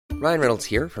Ryan Reynolds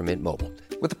here from Mint Mobile.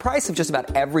 With the price of just about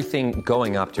everything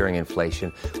going up during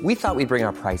inflation, we thought we'd bring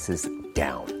our prices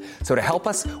down. So to help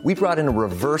us, we brought in a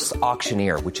reverse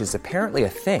auctioneer, which is apparently a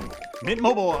thing. Mint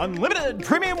Mobile Unlimited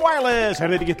Premium Wireless. How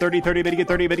to get 30, 30, bit to get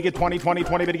 30, bit to get 20, 20,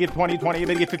 20, bit to get 20, 20,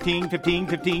 bit to get 15, 15,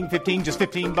 15, 15, just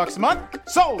 $15 a month?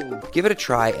 Sold! Give it a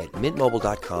try at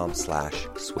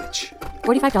mintmobile.com/switch.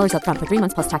 $45 up front for 3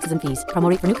 months plus taxes and fees. Promo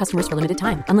rate for new customers for limited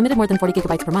time. Unlimited more than 40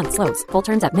 gigabytes per month. Slows full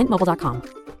terms at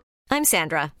mintmobile.com. I'm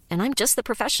Sandra, and I'm just the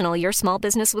professional your small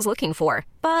business was looking for.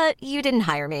 But you didn't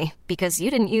hire me because you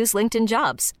didn't use LinkedIn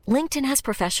Jobs. LinkedIn has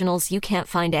professionals you can't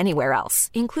find anywhere else,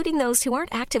 including those who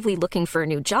aren't actively looking for a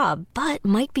new job, but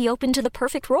might be open to the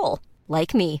perfect role,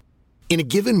 like me. In a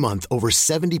given month, over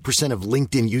 70% of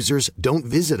LinkedIn users don't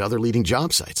visit other leading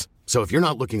job sites. So if you're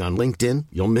not looking on LinkedIn,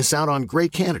 you'll miss out on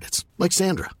great candidates like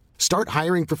Sandra. Start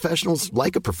hiring professionals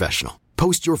like a professional.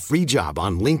 Post your free job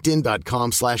on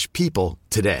linkedin.com/people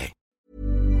today.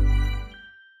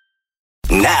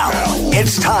 Now,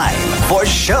 it's time for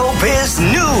Showbiz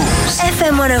News.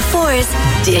 FM 104's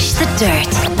Dish the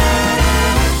Dirt.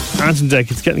 Ant and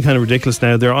Dec, it's getting kind of ridiculous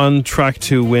now. They're on track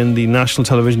to win the National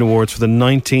Television Awards for the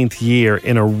 19th year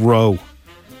in a row.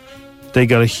 They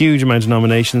got a huge amount of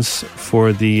nominations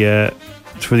for the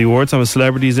awards. I'm a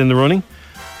Celebrities in the running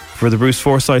for the Bruce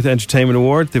Forsyth Entertainment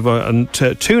Award. They've got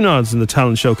 2 nods in the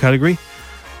talent show category,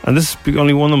 and this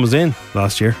only one of them was in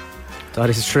last year. That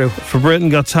is true. For Britain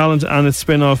Got Talent and its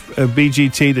spin-off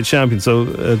BGT The Champion. So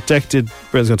Dec did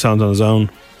Britain's Got Talent on his own.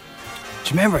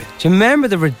 Do you remember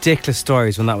the ridiculous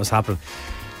stories when that was happening?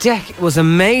 Dec was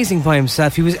amazing by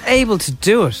himself. He was able to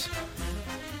do it.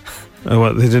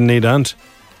 What, they didn't need Ant?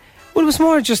 Well, it was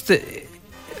more just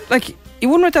like, you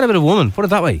wouldn't write that about a woman, put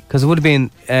it that way, because it would have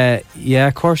been yeah,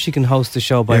 of course she can host the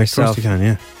show by herself. Of course she can,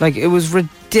 yeah. Like, it was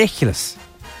ridiculous.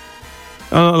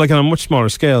 Like on a much smaller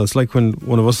scale. It's like when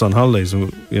one of us is on holidays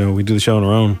and we do the show on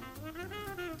our own.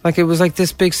 Like, it was like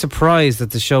this big surprise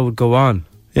that the show would go on.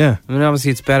 Yeah. I mean,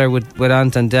 obviously it's better with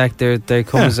Ant and Dec. They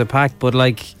come as a pack, but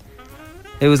like,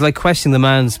 it was like questioning the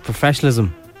man's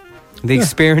professionalism, the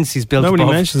experience he's built. Nobody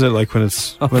mentions it like when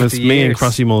it's me and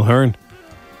Crossy Mulhern.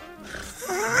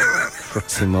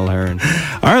 Crossy Mulhern.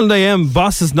 Ireland AM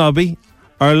bosses Nobby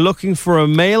are looking for a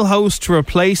male host to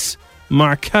replace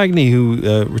Mark Cagney,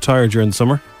 who retired during the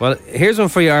summer. Well, here's one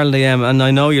for you, Ireland AM, and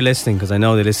I know you're listening because I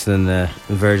know they listen in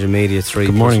Virgin Media 3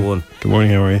 Good morning. 1. Good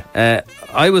morning, how are you?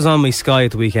 I was on my Sky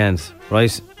at the weekend,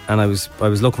 right? And I was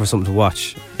looking for something to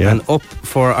watch. Yeah. And up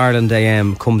for Ireland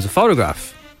AM comes a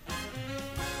photograph.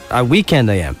 A Weekend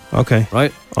AM. Okay.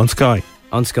 Right? On Sky.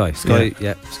 On Sky. Sky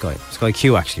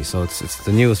Q, actually. So it's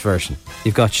the newest version.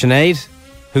 You've got Sinead,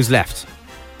 who's left.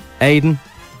 Aidan,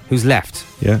 who's left.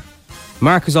 Yeah.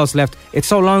 Mark is also left. It's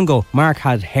so long ago, Mark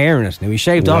had hair in it. Now, he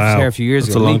shaved off his hair a few years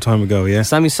ago. That's a long time ago, yeah.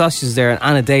 Sammy Sausage is there and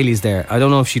Anna Daly's there. I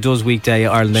don't know if she does weekday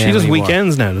Ireland AM She does anymore.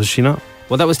 weekends now, does she not?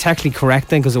 Well, that was technically correct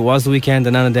then, because it was the weekend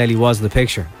and Anna Daly was in the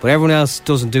picture. But everyone else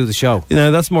doesn't do the show.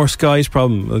 That's more Sky's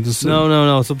problem. No.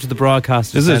 It's up to the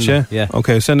broadcaster. Is it, yeah? Yeah.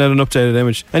 Okay, send out an updated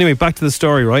image. Anyway, back to the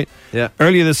story, right? Yeah.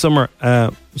 Earlier this summer,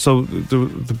 so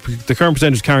the current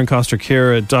presenters, Karen Koster,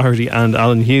 Ciara Doherty and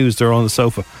Alan Hughes, they're on the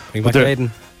sofa. Bring back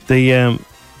Aidan.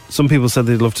 Some people said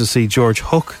they'd love to see George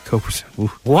Hook co-present.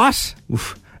 What?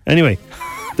 Oof. Anyway,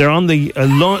 they're on the I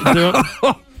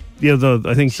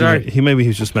think he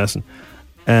was just messing.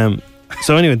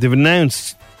 So anyway, they've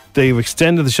announced they've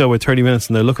extended the show by 30 minutes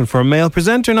and they're looking for a male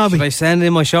presenter, Nobby. Should I send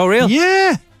in my show reel?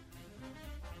 Yeah.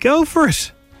 Go for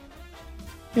it.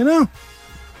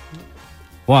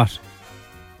 What?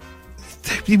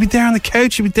 You'd be there on the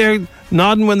couch, you'd be there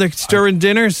nodding when they're stirring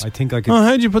dinners. I think I could. Oh,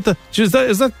 how'd you put that? Is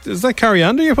that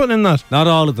coriander you're putting in that? Not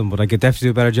all of them, but I could definitely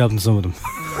do a better job than some of them.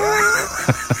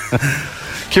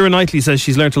 Keira Knightley says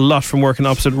she's learnt a lot from working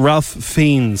opposite Ralph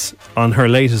Fiennes on her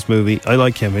latest movie. I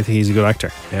like him. I think he's a good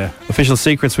actor. Yeah. Official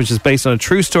Secrets, which is based on a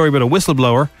true story about a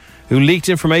whistleblower who leaked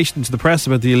information to the press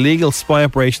about the illegal spy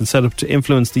operation set up to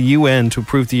influence the UN to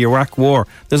approve the Iraq war.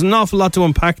 There's an awful lot to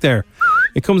unpack there.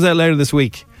 It comes out later this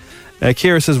week.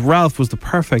 Ciara says Ralph was the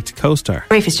perfect co-star.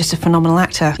 Rafe is just a phenomenal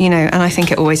actor, and I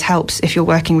think it always helps if you're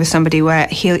working with somebody where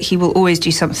he will always do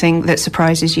something that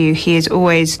surprises you. He is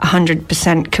always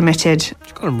 100% committed. Did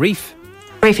you call him Reef?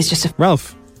 Rafe is just a...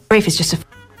 Ralph. Rafe is just a...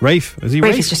 Rafe? Is he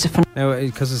Rafe? Rafe? Is just a... No,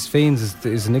 because his Fiends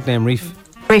is a nickname, Reef.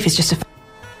 Rafe is just a...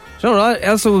 No,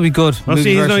 Elsa will be good. Oh,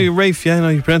 see, he's not Rafe. Yeah, no,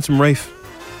 you pronounce him Rafe.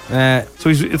 So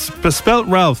it's spelt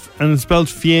Ralph and it's spelled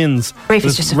Fiennes. Rafe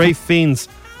is just a... Rafe Fiennes.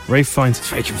 Rafe Fiennes. It's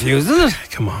very confused, isn't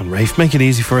it? Come on, Rafe, make it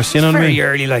easy for us. You know what I mean? Very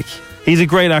early, like. He's a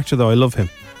great actor, though. I love him.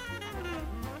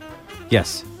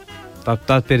 Yes,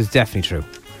 that bit is definitely true.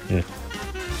 Yeah.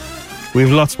 We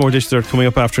have lots more Dish the Dirt coming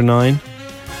up after 9.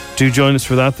 Do join us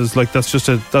for that. That's just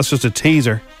a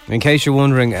teaser. In case you're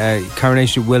wondering,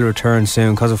 Coronation will return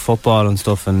soon because of football and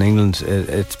stuff in England.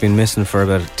 It's been missing for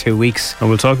about 2 weeks. And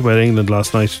we'll talk about England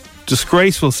last night.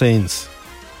 Disgraceful scenes.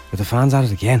 With the fans at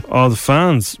it again. Oh, the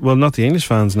fans. Well, not the English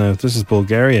fans now. This is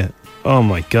Bulgaria. Oh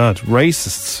my God.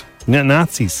 Racists.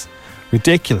 Nazis.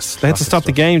 Ridiculous. They had to stop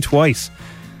the game twice.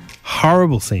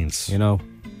 Horrible scenes. You know,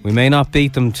 we may not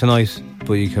beat them tonight,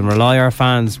 but you can rely our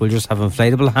fans. We'll just have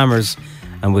inflatable hammers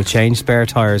and we'll change spare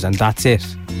tyres, and that's it.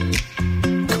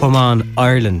 Come on,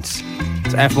 Ireland.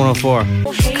 It's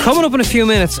F104. Coming up in a few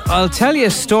minutes, I'll tell you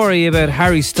a story about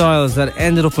Harry Styles that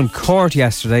ended up in court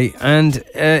yesterday, and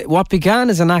what began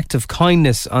as an act of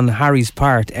kindness on Harry's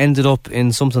part ended up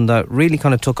in something that really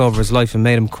kind of took over his life and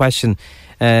made him question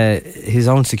his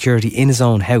own security in his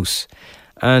own house.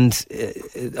 And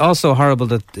also horrible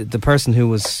that the person who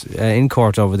was in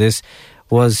court over this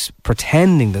was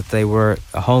pretending that they were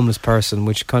a homeless person,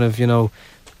 which kind of, you know,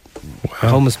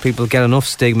 homeless people get enough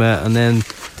stigma, and then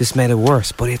this made it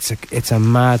worse. But it's a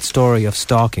mad story of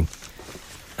stalking,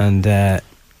 and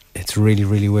it's really,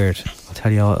 really weird. I'll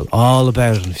tell you all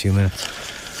about it in a few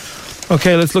minutes.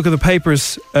 Okay, let's look at the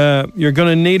papers. You're going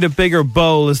to need a bigger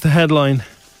bowl is the headline.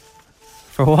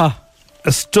 For what?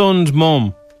 A stunned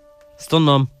mum. Stunned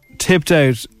mum tipped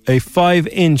out a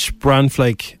 5-inch bran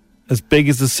flake as big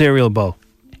as the cereal bowl.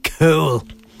 Cool.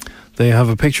 They have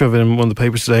a picture of it in one of the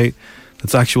papers today.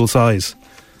 That's actual size.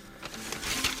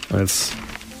 It's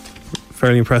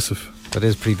fairly impressive. That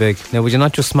is pretty big. Now, would you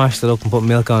not just smash that up and put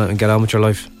milk on it and get on with your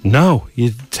life? No,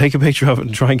 you take a picture of it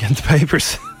and try and get in the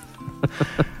papers.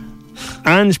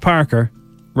 Ange Parker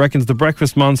reckons the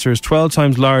breakfast monster is 12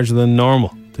 times larger than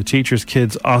normal. The teacher's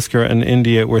kids, Oscar and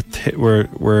India, were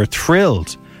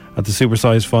thrilled at the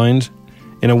supersized find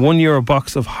in a €1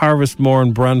 box of Harvest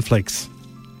Morn bran flakes.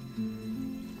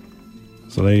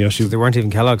 So there you go. So they weren't even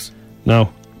Kellogg's?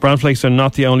 No. Bran flakes are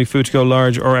not the only food to go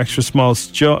large or extra small.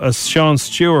 Sean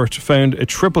Stewart found a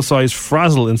triple-sized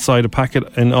Frazzle inside a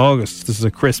packet in August. This is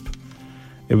a crisp.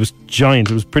 It was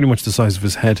giant. It was pretty much the size of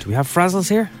his head. Do we have Frazzles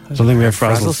here? I don't think we have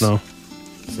Frazzles, no.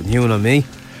 It's a new one on me.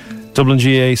 Dublin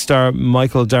GA star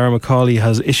Michael Dara McCauley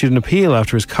has issued an appeal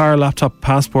after his car, laptop,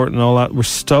 passport and all that were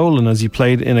stolen as he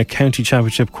played in a county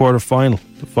championship quarter-final.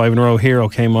 The 5-in-a-row hero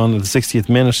came on at the 60th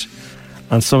minute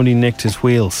and somebody nicked his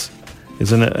wheels.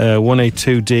 It's a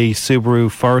 182D Subaru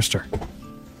Forester.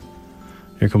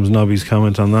 Here comes Nobby's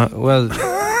comment on that. Well,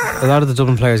 a lot of the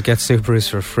Dublin players get Subarus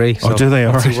for free. So oh, do they?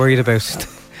 What's he worried about?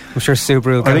 I'm sure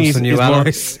Subaru will get some new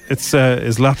alloys. It's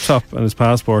his laptop and his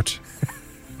passport.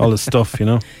 All his stuff, you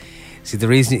know. See, the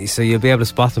reason, so you'll be able to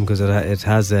spot them because it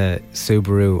has a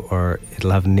Subaru, or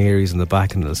it'll have Nearys in the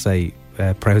back and it'll say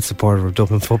proud supporter of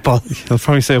Dublin football. They'll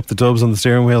probably say up the dubs on the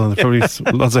steering wheel, and probably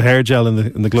lots of hair gel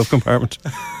in the glove compartment.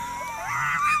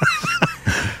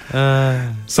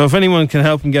 So if anyone can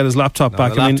help him get his laptop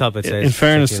back, in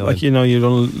fairness, like, you know, you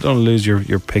don't lose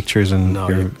your pictures and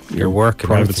your work,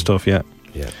 private stuff. Yeah,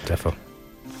 definitely.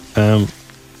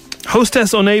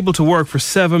 Hostess unable to work for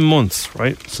 7 months,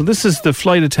 right? So this is the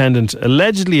flight attendant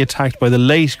allegedly attacked by the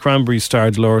late Cranberry star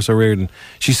Dolores O'Riordan.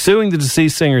 She's suing the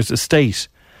deceased singer's estate.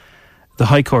 The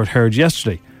High Court heard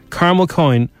yesterday. Carmel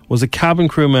Coyne was a cabin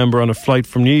crew member on a flight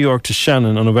from New York to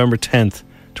Shannon on November 10th,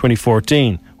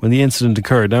 2014, when the incident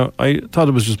occurred. Now, I thought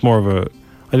it was just more of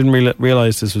I didn't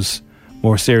realise this was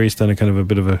more serious than a kind of a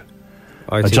bit of a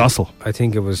jostle. I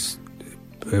think it was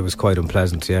quite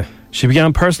unpleasant, yeah. She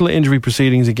began personal injury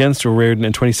proceedings against O'Riordan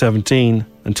in 2017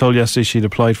 and told yesterday she'd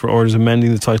applied for orders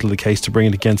amending the title of the case to bring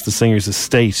it against the singer's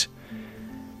estate.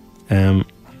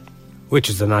 Which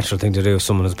is the natural thing to do if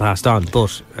someone has passed on,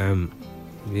 but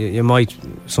you might,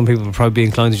 some people would probably be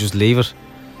inclined to just leave it.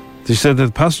 They said that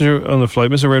the passenger on the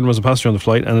flight, Miss O'Riordan was a passenger on the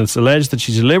flight, and it's alleged that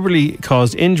she deliberately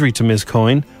caused injury to Miss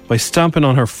Coyne by stamping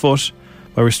on her foot,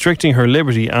 by restricting her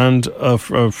liberty and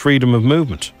freedom of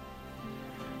movement.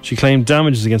 She claimed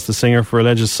damages against the singer for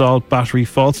alleged assault, battery,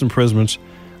 false imprisonment,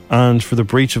 and for the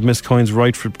breach of Miss Coyne's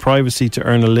right for privacy to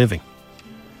earn a living.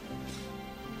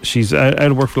 She's out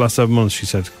of work for the last 7 months, she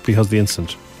said, because of the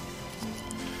incident.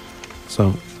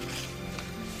 So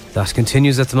that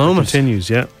continues at the moment. It continues,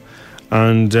 yeah.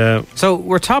 And so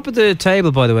we're top of the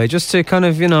table, by the way, just to kind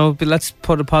of, you know, let's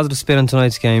put a positive spin on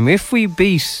tonight's game. If we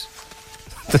beat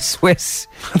the Swiss,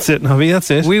 that's it, Nobby,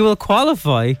 that's it. We will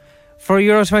qualify for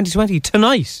Euro 2020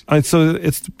 tonight. And so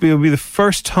it'll be the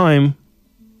first time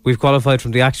we've qualified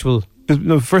from the actual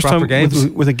first time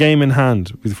with a game in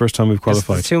hand. It'll be the first time we've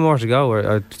qualified. There's 2 more to go,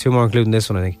 or 2 more including this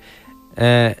one, I think.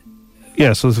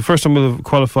 Yeah, so it's the first time we'll have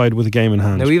qualified with a game in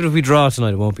hand. Now, even if we draw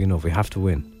tonight, it won't be enough. We have to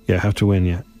win. Yeah, have to win,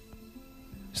 yeah.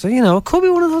 So, it could be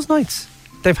one of those nights.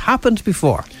 They've happened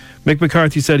before. Mick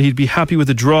McCarthy said he'd be happy with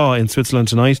a draw in Switzerland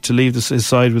tonight to leave his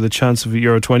side with a chance of a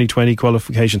Euro 2020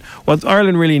 qualification. What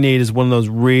Ireland really need is one of those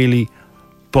really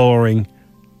boring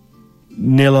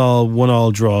 0-0,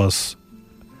 1-1 draws.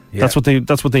 Yeah. That's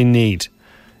what they need.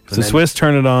 If the Swiss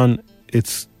turn it on,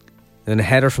 it's... Then a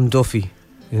header from Duffy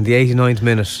in the 89th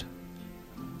minute.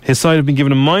 His side have been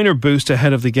given a minor boost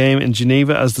ahead of the game in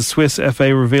Geneva as the Swiss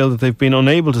FA revealed that they've been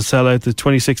unable to sell out the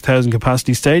 26,000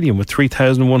 capacity stadium with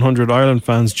 3,100 Ireland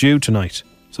fans due tonight.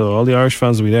 So all the Irish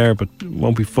fans will be there, but it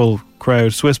won't be full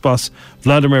crowd. Swiss boss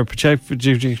Vladimir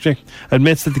Pachek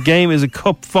admits that the game is a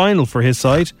cup final for his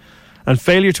side, and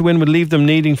failure to win would leave them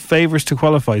needing favours to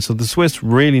qualify. So the Swiss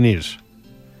really need it.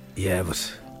 Yeah,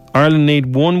 but Ireland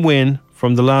need one win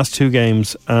from the last two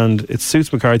games, and it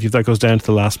suits McCarthy if that goes down to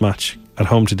the last match at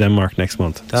home to Denmark next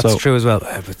month. That's true as well.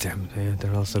 But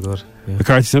they're also good. Yeah.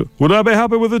 McCarthy said, would I be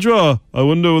happy with a draw? I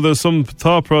wonder whether there's some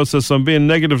thought process on being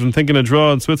negative and thinking a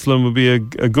draw in Switzerland would be a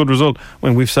good result.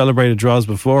 When we've celebrated draws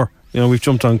before. We've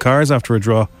jumped on cars after a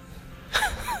draw.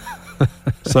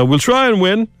 So we'll try and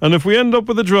win, and if we end up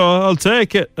with a draw, I'll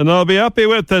take it and I'll be happy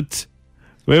with it.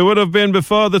 We would have been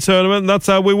before the tournament, and that's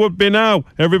how we would be now.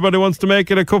 Everybody wants to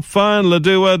make it a cup final, a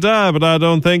do or die, but I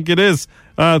don't think it is.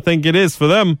 I think it is for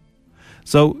them.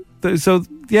 So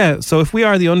if we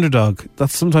are the underdog,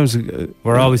 that's sometimes...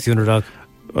 We're always the underdog.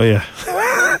 Oh, yeah.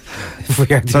 If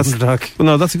we are the underdog. Well,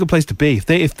 no, that's a good place to be.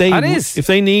 If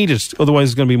they need it, otherwise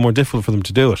it's going to be more difficult for them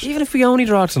to do it. Even if we only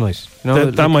draw tonight.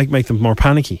 That might make them more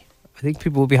panicky. I think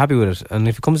people will be happy with it. And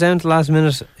if it comes down to the last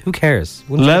minute, who cares?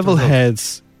 Level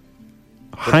heads...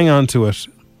 Hang on to it.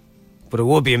 But it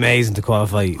would be amazing to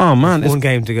qualify. Oh man, one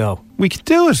game to go. We could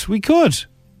do it. We could.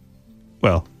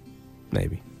 Well,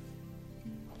 maybe.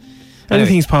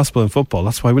 Anything's possible in football.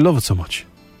 That's why we love it so much.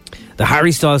 The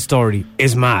Harry Styles story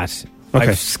is mad. Okay.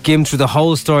 I've skimmed through the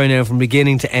whole story now from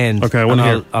beginning to end. Okay, I want to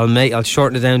hear. I'll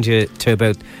shorten it down to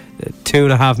about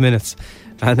 2.5 minutes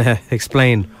and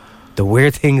explain the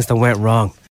weird things that went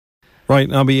wrong. Right,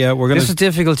 Nobby, we're going to... This was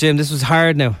difficult, Jim. This was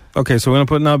hard now. Okay, so we're going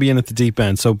to put Nobby in at the deep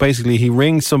end. So basically, he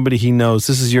rings somebody he knows.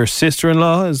 This is your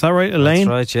sister-in-law, is that right, Elaine?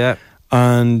 That's right, yeah.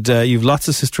 And you've lots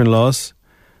of sister-in-laws.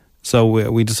 So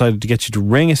we decided to get you to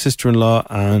ring a sister-in-law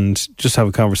and just have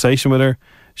a conversation with her.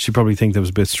 She'd probably think that was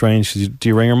a bit strange. Do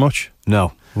you ring her much?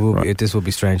 No. This would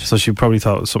be strange. So she probably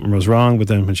thought something was wrong, but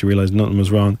then when she realised nothing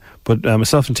was wrong. But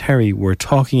myself and Terry were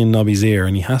talking in Nobby's ear,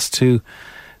 and he has to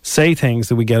say things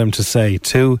that we get him to say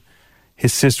to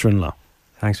his sister-in-law.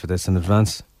 Thanks for this in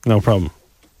advance. No problem.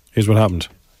 Here's what happened.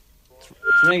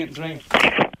 Ring it. Here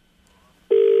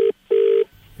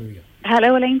we go.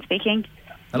 Hello, Elaine speaking.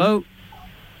 Hello.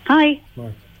 Hi.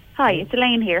 Mark. Hi, it's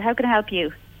Elaine here. How can I help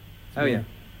you? Oh, yeah.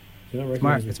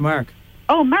 Mark, it's Mark.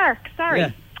 Oh, Mark, sorry. Yeah.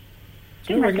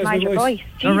 Didn't recognise your voice.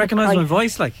 You don't recognise my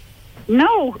voice, like?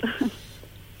 No.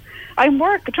 I'm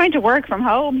trying to work from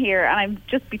home here, and I'm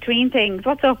just between things.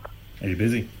 What's up? Are you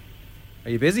busy?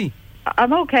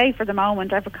 I'm okay for the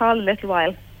moment. I have a call in a little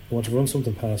while. I want to run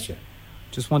something past you.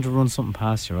 Just want to run something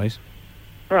past you, right?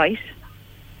 Right.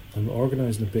 I'm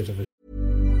organising a bit of it.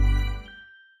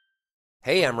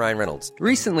 Hey, I'm Ryan Reynolds.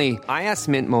 Recently, I asked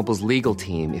Mint Mobile's legal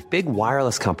team if big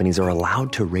wireless companies are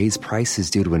allowed to raise prices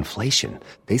due to inflation.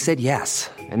 They said yes.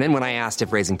 And then when I asked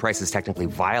if raising prices technically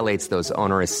violates those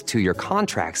onerous 2-year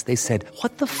contracts, they said,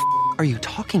 what the f*** are you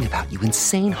talking about, you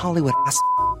insane Hollywood ass f-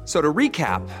 So to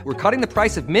recap, we're cutting the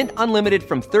price of Mint Unlimited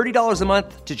from $30 a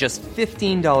month to just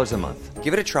 $15 a month.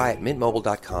 Give it a try at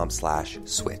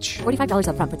mintmobile.com/switch. $45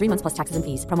 up front for 3 months plus taxes and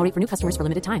fees. Promo rate for new customers for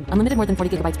limited time. Unlimited more than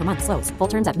 40 gigabytes per month. Slows full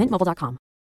terms at mintmobile.com.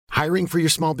 Hiring for your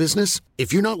small business?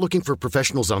 If you're not looking for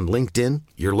professionals on LinkedIn,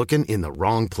 you're looking in the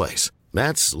wrong place.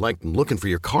 That's like looking for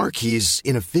your car keys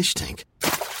in a fish tank.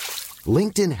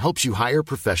 LinkedIn helps you hire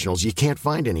professionals you can't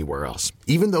find anywhere else,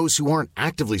 even those who aren't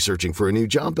actively searching for a new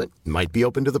job but might be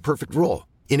open to the perfect role.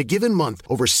 In a given month,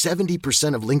 over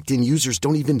 70% of LinkedIn users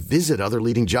don't even visit other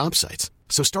leading job sites.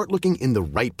 So start looking in the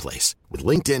right place. With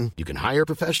LinkedIn, you can hire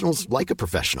professionals like a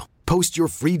professional. Post your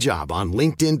free job on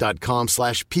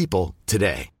linkedin.com/people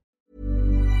today.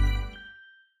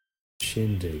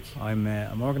 Shindig.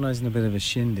 I'm organising a bit of a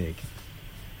shindig.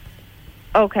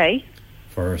 Okay.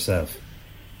 For herself.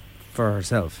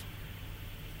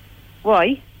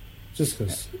 Why? Just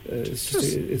because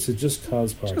it's a Just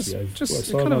Cause party. I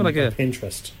saw kind it of on like a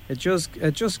Pinterest. A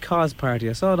Just Cause party.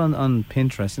 I saw it on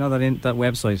Pinterest. You know that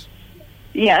website.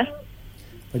 Yeah.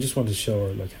 I just wanted to show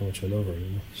her like how much I love her. You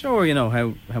know? Show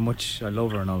her, how much I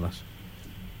love her and all that.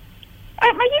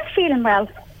 Are you feeling well?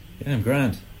 Yeah, I'm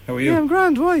grand. How are you? Yeah, I'm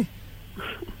grand. Why?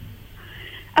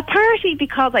 A party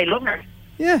because I love her.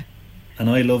 Yeah. An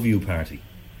I love you party.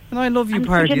 And I love you And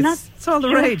party. could you It's all the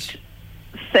just rage.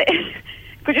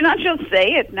 Could you not just say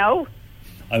it? No.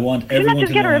 I want Could you everyone not just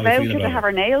to get know her a how I feel voucher to about have her.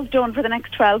 her nails done for the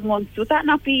next 12 months? Would that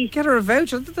not be... Get her a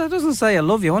voucher. That doesn't say I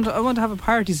love you. I want to have a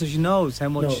party so she knows how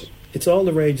much. No, it's all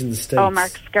the rage in the States. Oh,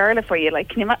 Mark, Scarlett for you. Like,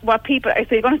 can you what people... So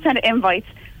you're going to send invites.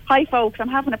 Hi, folks, I'm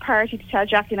having a party to tell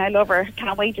Jackie and I love her.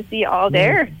 Can't wait to see you all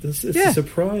there. It's a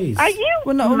surprise. Are you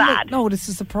no, mad? No, it's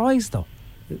a surprise, though.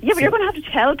 Yeah, but you're going to have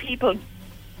to tell people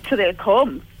so they'll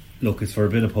come. Look, it's for a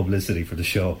bit of publicity for the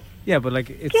show. Yeah, but like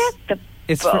it's Get the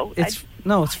it's boat.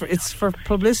 it's for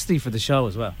publicity for the show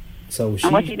as well. So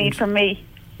And what do you need from me?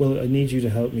 Well, I need you to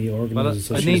help me organise it.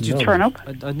 So I she need you knows. to turn up.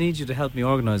 I need you to help me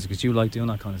organise it because you like doing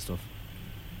that kind of stuff.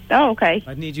 Oh, okay.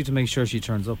 I need you to make sure she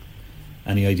turns up.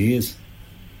 Any ideas?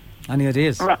 Any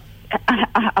ideas? Of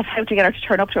how to get her to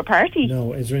turn up to a party?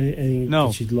 No, is there anything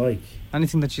that she'd like?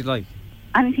 Anything that she'd like.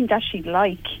 Anything that she'd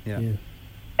like. Yeah.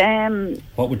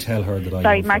 What would tell her that I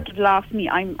Sorry, love Mark, you've lost me.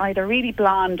 I'm either really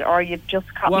blonde or you've just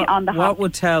caught me on the hop. What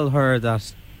would tell her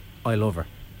that I love her?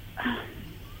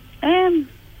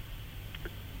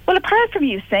 Well, apart from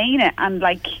you saying it and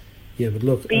like Yeah, but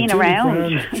look, being I'm doing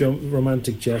around. a grand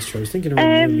romantic gesture. I was thinking of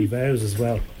renewing my vows as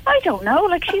well. I don't know,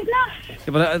 like she's not. Yeah,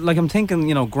 but like I'm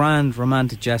thinking, grand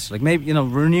romantic gesture, like maybe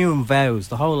renewing vows,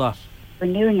 the whole lot.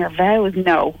 Renewing your vows?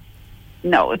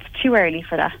 No, it's too early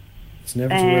for that. It's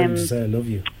never too early to say I love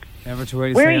you. Never too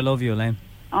early to Where say are I you- love you, Elaine.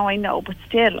 Oh, I know, but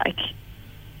still, like.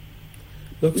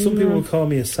 Look, some people will call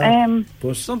me a sap,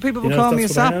 but some people you will know, call if me a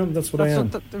that's what sap. I am, that's what I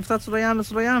am. If that's what I am,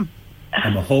 that's what I am.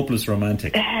 I'm a hopeless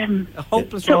romantic. A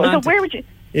hopeless So romantic. where would you?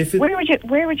 If it-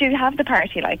 where would you have the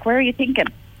party? Like, where are you thinking?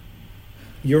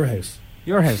 Your house.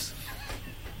 Your house.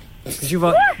 'Cause you've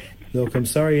Look, I'm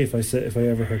sorry if I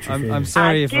ever hurt your feelings. I'm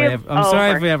sorry if give I'm sorry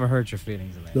if over. we ever hurt your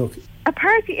feelings, Elaine. Look, A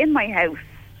party in my house.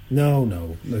 no.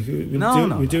 Like,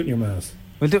 we'll do it in your mass.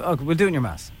 We'll do it in your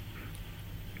mass.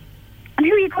 And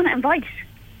who are you going to invite?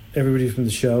 Everybody from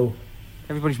the show.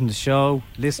 Everybody from the show,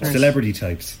 listeners, Celebrity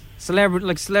types.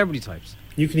 celebrity types.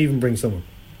 You can even bring someone.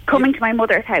 Coming to my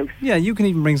mother's house. Yeah, you can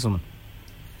even bring someone.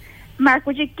 Mark,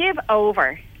 would you give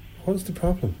over? What's the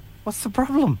problem? What's the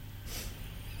problem?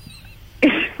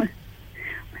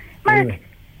 Mark, Anyway.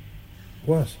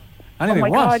 What? Anyway, oh my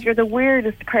what? God, you're the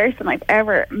weirdest person I've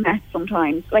ever met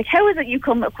sometimes. Like, how is it you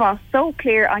come across so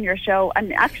clear on your show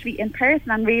and actually in person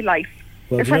and real life?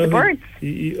 Well, You're do you for the know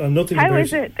who- birds. I'm nothing How compared is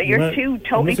to- it that you're not- two I'm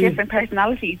totally nothing- different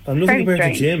personalities? I'm nothing Very compared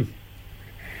strange. to Jim.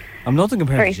 I'm nothing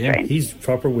compared Very to Jim. strange. He's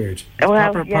proper weird. Well,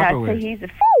 proper yeah, I'd weird. say he's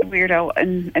a weirdo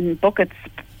and buckets.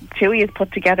 Chewy is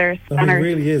put together. No, he Spanners.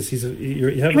 really is. You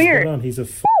have Come his here. foot on. He's a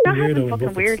Not having weirdo in fucking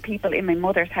buckets. weird people in my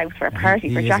mother's house for a party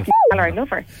he for is a Jackie. Tell her I love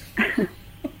her.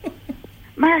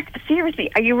 Mark, seriously,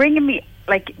 are you ringing me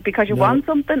like because you No. want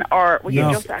something, or were you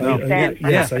No. just at Oh, loose end for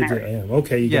yes, half I an do. hour? I am.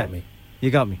 Okay, you Yeah. got me. You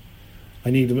got me. I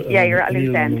need. Yeah, you're at I need loose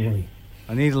a loan end. of money.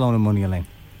 I need a loan of money, Elaine.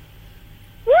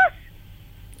 What?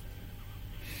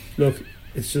 Look,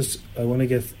 it's just I want to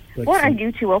get like What are some,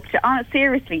 you two up to?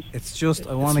 Seriously, It's just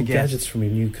I want to some get gadgets for my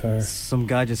new car. some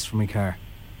gadgets for my car.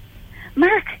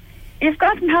 Mark. You've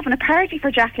gone from having a party for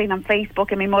Jacqueline on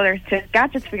Facebook and my mother's to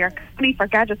gadgets for your company for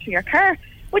gadgets for your car.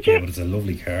 Would you? Yeah, but it's a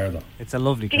lovely car, though. It's a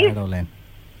lovely Do car, you- though, Elaine.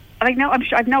 Like, no, I'm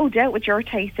sure I've no doubt with your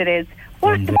taste it is.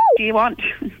 What the do you want?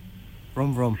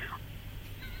 Vroom vroom.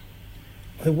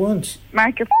 I want.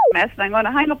 Mark, you're messing. I'm going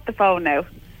to hang up the phone now.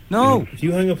 No. If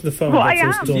you hang up the phone, Well, I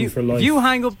that's us am. done for life. If you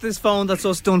hang up this phone, that's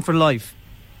us done for life.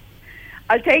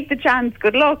 I'll take the chance.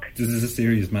 Good luck. This is a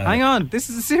serious matter. Hang on, this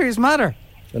is a serious matter.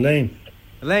 Elaine,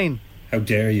 Elaine, How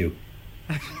dare you?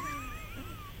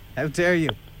 how dare you?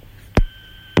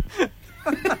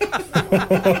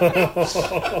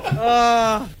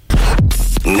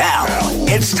 Now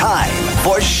it's time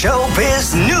for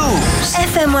Showbiz News.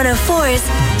 FM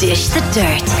 104's Dish the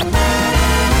Dirt.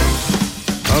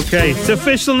 Okay, it's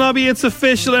official, Nobby. It's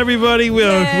official, everybody. We've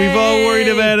all worried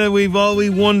about it. We've all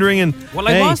been wondering. And Well,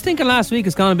 I was thinking last week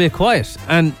it's gone a bit quiet,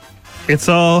 and it's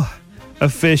all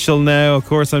official now. Of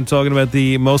course, I'm talking about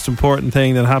the most important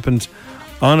thing that happened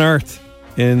on Earth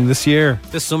in this year.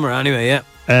 this summer anyway, yeah.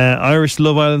 Irish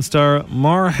Love Island star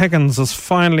Maura Higgins is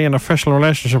finally in an official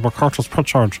relationship with Curtis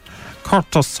Pritchard.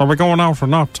 Curtis, are we going out or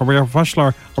not? Are we official?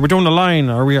 Are we doing the line?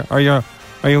 Are we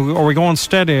going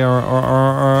steady? Or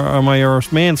am I your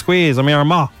main squeeze? Am I your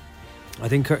ma? I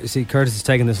think Curtis is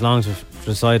taking this long to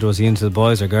decide was he into the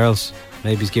boys or girls.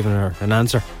 Maybe he's giving her an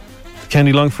answer.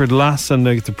 Kenny Longford Lass and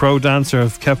the pro dancer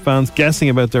have kept fans guessing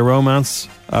about their romance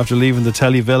after leaving the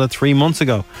Telly Villa 3 months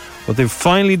ago. But they've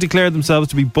finally declared themselves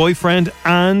to be boyfriend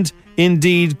and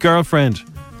indeed girlfriend.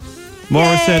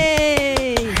 Maura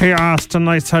said, he asked, and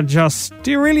I said, just,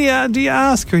 do you really, do you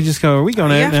ask, or you just go, are we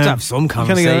going out now? You have to have some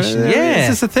conversation. Is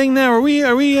this a thing now? Are we,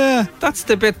 That's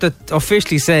the bit that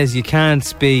officially says you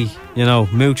can't be,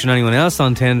 mooching anyone else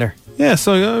on Tinder. Yeah,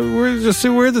 so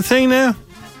we're the thing now.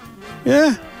 Yeah?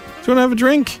 Do you want to have a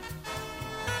drink?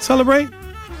 Celebrate?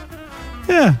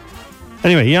 Yeah.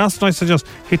 Anyway, he asked, and I said,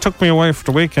 he took me away for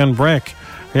the weekend break.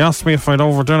 He asked me if I'd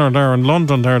over dinner there in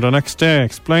London there the next day,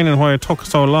 explaining why it took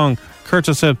so long.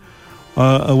 Curtis said,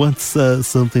 I want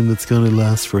something that's going to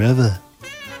last forever.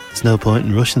 There's no point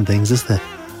in rushing things, is there?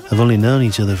 I've only known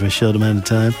each other for a short amount of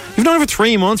time. You've known her for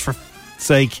 3 months, for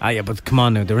sake. Ah, yeah, but come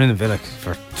on now. They're in a villa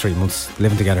for 3 months,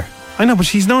 living together. I know, but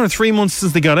she's known her 3 months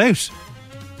since they got out.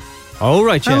 Oh,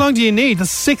 right, yeah. How long do you need? That's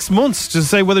 6 months to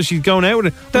say whether she's going out with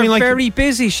it. They're very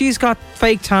busy. She's got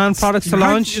fake tan products to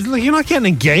launch. You're not getting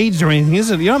engaged or anything,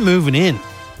 is it? You're not moving in.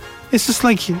 It's just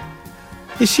like,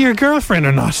 is she your girlfriend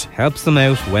or not? Helps them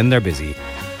out when they're busy.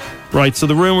 Right, so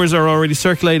the rumours are already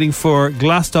circulating for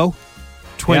Glasgow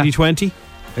 2020. Yeah.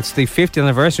 It's the 50th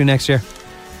anniversary next year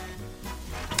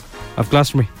of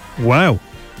Glastonbury. Wow.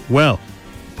 Well,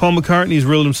 Paul McCartney's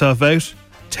ruled himself out.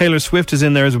 Taylor Swift is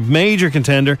in there as a major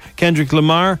contender. Kendrick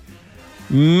Lamar,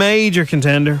 major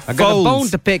contender. I got a bone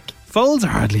to pick. Folds are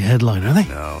hardly a headline, are they?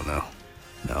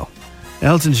 No.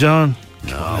 Elton John.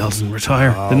 No. Elton,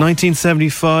 retire. The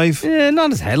 1975. Yeah,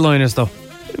 not as headliners, though.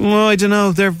 Well, I don't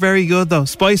know. They're very good, though.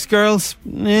 Spice Girls?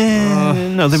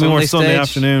 No, they'd be more Sunday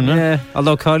afternoon. No? Yeah,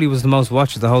 although Kylie was the most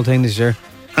watched of the whole thing this year.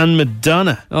 And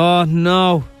Madonna. Oh,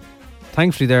 no.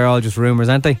 Thankfully, they're all just rumours,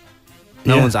 aren't they?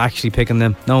 No one's actually picking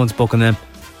them. No one's booking them.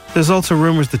 There's also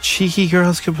rumours the Cheeky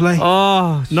Girls could play.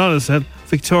 Oh. Not as said.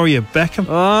 Victoria Beckham.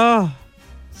 Oh.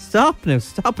 Stop now.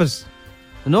 Stop it.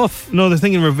 Enough. No, they're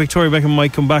thinking Victoria Beckham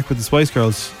might come back with the Spice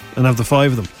Girls and have the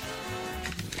 5 of them.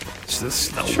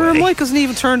 Sure, Mike isn't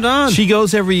even turned on. She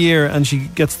goes every year and she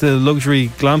gets the luxury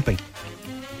glamping.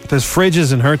 There's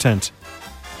fridges in her tent.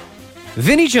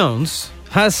 Vinnie Jones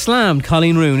has slammed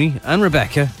Colleen Rooney and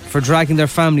Rebecca for dragging their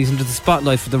families into the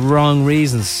spotlight for the wrong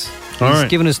reasons. He's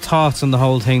given his thoughts on the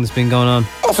whole thing that's been going on.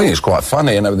 I think it's quite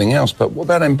funny and everything else, but what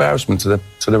about embarrassment to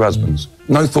their husbands?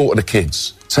 No thought of the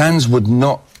kids. Tans would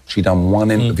not. She done one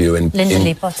interview in Linda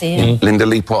Lee Potter, yeah. Linda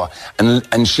Lee Potter,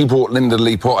 and she brought Linda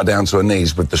Lee Potter down to her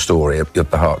knees with the story of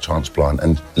the heart transplant.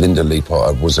 And Linda Lee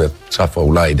Potter was a tough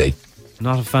old lady.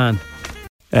 Not a fan.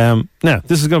 Now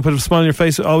this is going to put a smile on your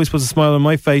face. It always puts a smile on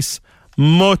my face.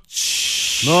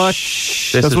 Much.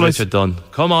 This is Richard Dunn.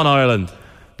 Come on, Ireland.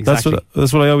 Exactly.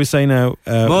 That's what I always say now.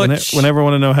 Whenever I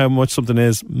want to know how much something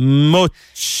is, much.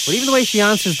 But even the way she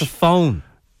answers the phone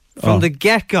from the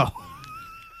get-go.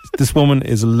 This woman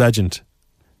is a legend.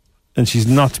 And she's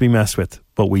not to be messed with.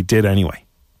 But we did anyway.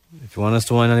 If you want us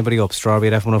to wind anybody up,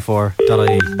 strawberry at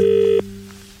f104.ie.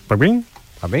 Bing.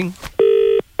 Bing.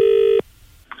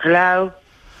 Hello.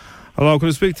 Hello, can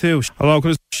I speak to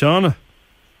Shauna?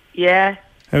 Yeah.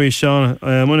 How are you,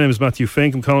 Shauna? My name is Matthew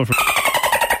Fink. I'm calling from...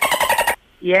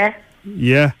 Yeah.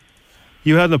 Yeah.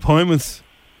 You had an appointment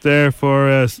there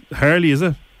for Harley, is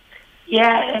it?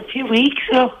 Yeah, a few weeks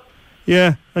ago.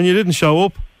 Yeah, and you didn't show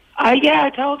up. I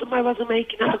told him I wasn't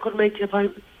making it. I couldn't make the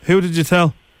appointment. Who did you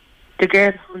tell? The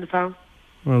girl on the phone.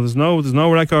 Well, there's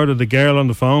no record of the girl on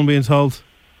the phone being told.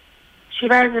 She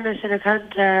rang and I said I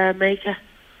can't make it.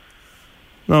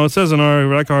 No, it says in our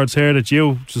records here that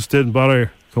you just didn't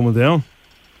bother coming down.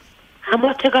 And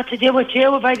what's it got to do with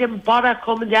you if I didn't bother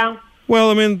coming down? Well,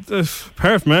 I mean,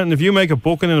 apart from that, and if you make a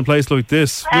booking in a place like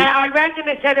this... I rang and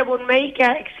I said I wouldn't make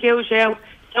it. Excuse you.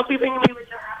 Don't be ringing me with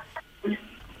your attitude.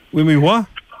 With me what?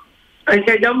 I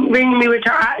said, don't ring me with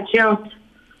your attitude.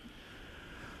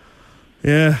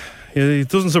 Yeah, it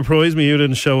doesn't surprise me you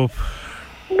didn't show up.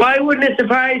 Why wouldn't it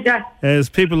surprise you? It's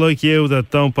people like you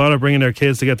that don't bother bringing their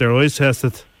kids to get their eyes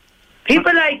tested.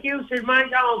 People like you should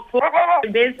mind your own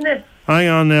f***ing business. Hang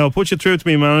on now, I'll put you through to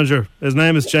me manager. His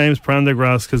name is James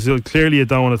Prendergrass, because clearly you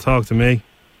don't want to talk to me.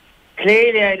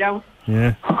 Clearly I don't.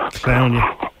 Yeah, clown you.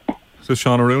 Is this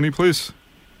Shauna Rooney, please?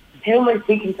 Who am I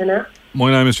speaking to now? My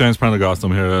name is James Prendergast.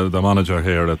 I'm here, the manager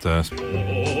here at... That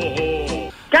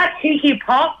cheeky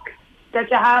pop that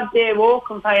you have there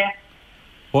walking for you.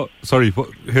 What? Sorry,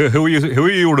 who are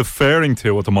you referring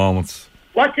to at the moment?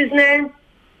 What's his name?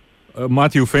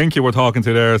 Matthew Fink, you were talking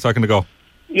to there a second ago.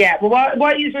 Yeah, well,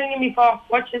 what are you ringing me for?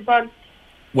 What's his one?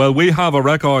 Well, we have a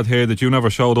record here that you never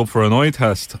showed up for an eye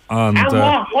test. And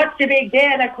what? What's the big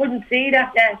deal? I couldn't see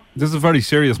that there. This is a very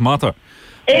serious matter.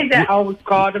 Is it? Oh,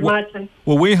 God, imagine.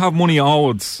 Well, we have money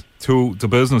owed to the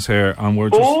business here, and we're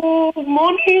just... Oh,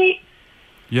 money?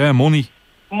 Yeah, money.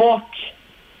 Much.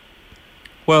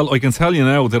 Well, I can tell you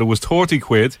now that it was 30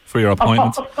 quid for your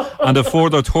appointment. and a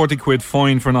further 30 quid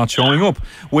fine for not showing up.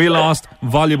 We lost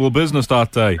valuable business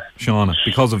that day, Shauna,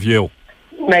 because of you.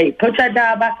 Right, put your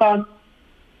dad back on.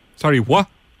 Sorry, what?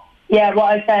 Yeah, what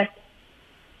I said.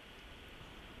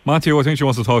 Matthew, I think she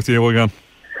wants to talk to you again.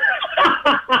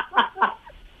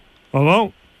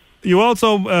 Hello? You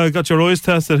also got your eyes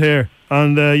tested here,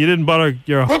 and you didn't bother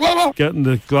getting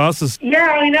the glasses. Yeah,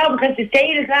 I know, because the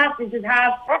data glasses is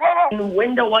half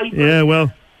window wiper. Yeah,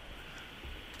 well,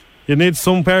 you need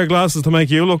some pair of glasses to make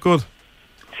you look good.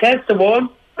 Says the one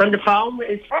on the phone with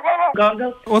his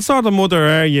goggles. What sort of mother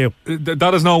are you?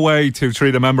 That is no way to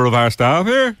treat a member of our staff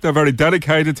here. They're very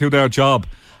dedicated to their job.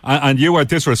 And you are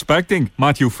disrespecting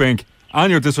Matthew Fink.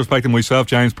 And you're disrespecting myself,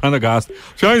 James Prendergast.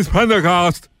 James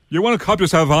Prendergast! You want to cop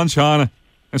yourself on, Shauna,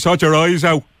 and sort your eyes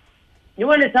out. You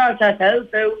want to sort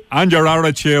yourself out. And your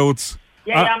attitudes.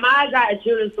 Yeah, your ma's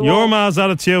attitude is the Your one. ma's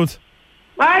attitude.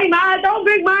 My ma, don't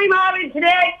bring my ma in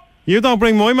today. You don't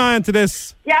bring my ma into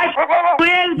this. Yes,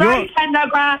 we'll very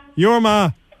Prendergast. Your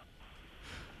ma.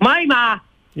 My ma.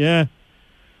 Yeah.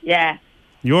 Yeah.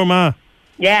 Your ma.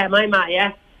 Yeah, my ma,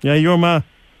 yeah. Yeah, your ma.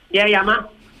 Yeah, yeah, ma.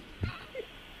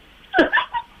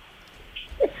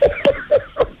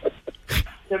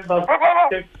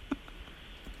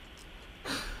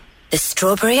 The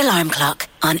Strawberry Alarm Clock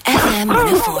on FM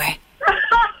 104.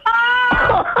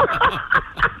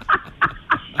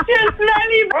 You're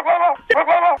smelly.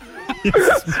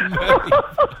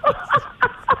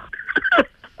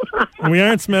 We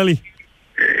aren't smelly.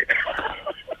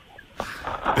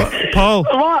 Paul.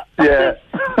 What? Yeah.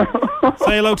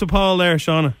 Say hello to Paul there,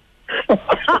 Shauna.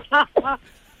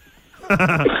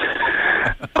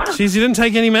 Jeez, you didn't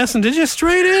take any messing, did you?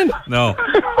 Straight in. No.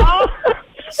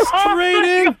 Straight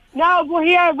in. No, but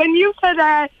here, when you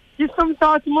said you're some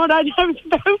sort of mother, I was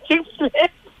about to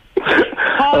flip.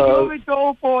 Oh, you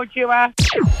go for you,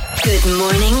 Good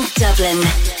morning, Dublin.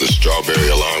 The Strawberry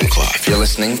Alarm Clock. You're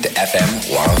listening to FM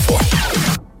 104.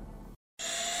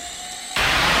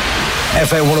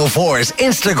 FM 104's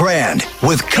Instagram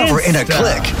with Cover in a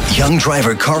Click. Young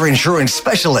driver car insurance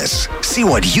specialists. See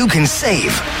what you can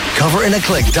save.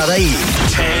 Coverinaclick.ie.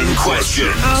 10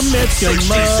 questions. 60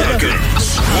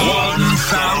 seconds.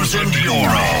 €1,000.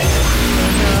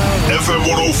 FM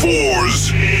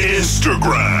 104's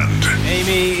Instagram.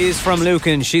 Amy is from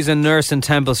Lucan. She's a nurse in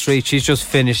Temple Street. She's just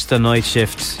finished the night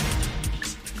shift.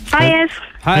 Hi, Ed.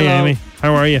 Hey, Amy.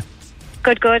 How are you?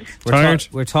 Good. Tired?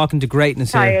 We're talking to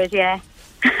greatness here. Tired, yeah.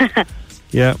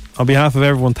 Yeah. On behalf of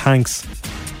everyone, thanks.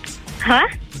 Huh?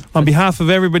 On behalf of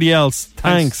everybody else,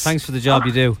 thanks. Thanks for the job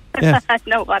you do. Yeah.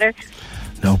 No bother.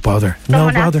 No bother.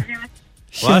 Someone No has bother. to do it.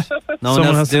 What? No one Someone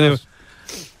else has to do it.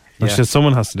 Well, she said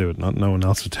someone has to do it, not no one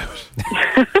else to do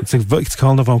it. It's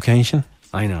called a vocation.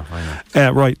 I know.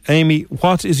 Right, Amy,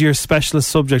 what is your specialist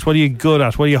subject? What are you good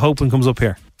at? What are you hoping comes up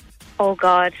here? Oh,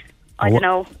 God. I don't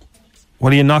know.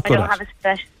 What are you not I good don't at? have a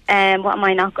special. What am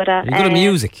I not good at? You're good at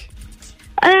music.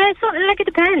 It's not, like, it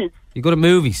depends. You're good at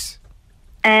movies.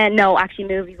 No, actually,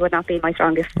 movies would not be my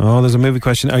strongest. Oh, there's a movie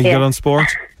question. Are you good on sport?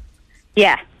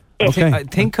 Yeah. Okay. I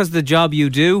think because the job you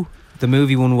do, the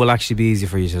movie one will actually be easy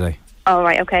for you today. Oh,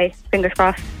 right, okay. Fingers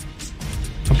crossed.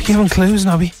 Don't be giving clues,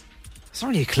 Nobby. It's not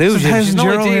really a clue. It's There's no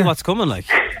 €1,000 idea here. what's coming. Like,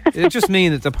 it just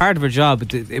means that the part of her job,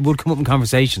 it would come up in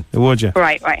conversation. It would, you?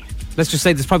 Right. Let's just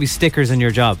say there's probably stickers in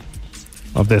your job.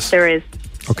 Of this? There is.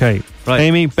 Okay. Right.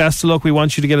 Amy, best of luck. We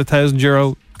want you to get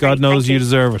 €1,000. God knows you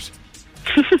deserve it.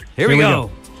 Here we go.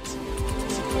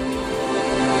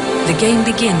 The game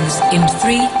begins in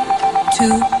 3,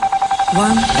 2,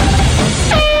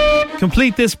 1.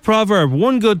 Complete this proverb.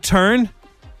 One good turn.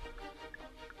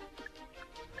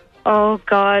 Oh,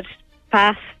 God.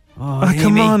 Pass. Oh,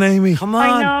 Come on, Amy. Come on.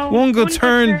 I know. One good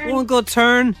turn. One good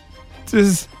turn.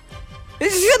 This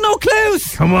You got no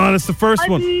clues. Come on, it's the first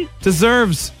one.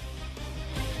 Deserves.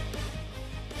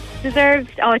 Deserves.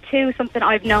 Oh, 2 something.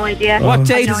 I have no idea. What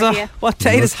date I have is no that? idea. What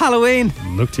date is Halloween?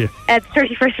 Look to you. It's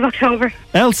 31st of October.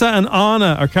 Elsa and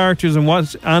Anna are characters in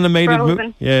what animated movie?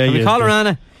 Frozen. Yeah, Can we yeah. call her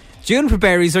Anna? Juniper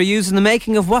berries are used in the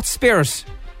making of what spirit?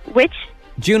 Which?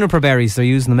 Juniper berries are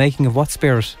used in the making of what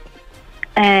spirit?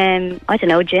 I don't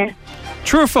know, gin.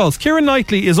 True or false? Keira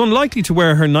Knightley is unlikely to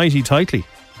wear her nighty tightly.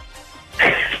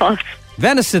 False.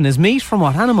 Venison is meat from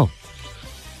what animal?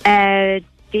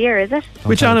 Deer, is it?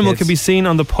 Which tell the animal kids. can be seen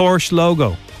on the Porsche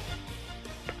logo?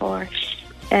 Porsche.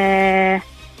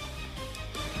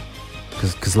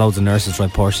 Because loads of nurses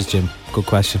drive Porsches, Jim. Good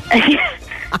question.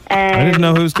 I didn't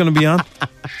know who was going to be on.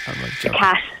 A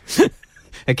cat.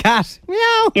 A cat?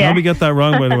 Meow. Yeah. Nobody got that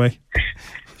wrong, by the way.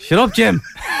 Shut up, Jim.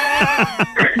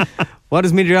 What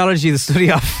is meteorology the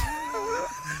study of?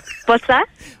 What's that?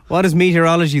 What is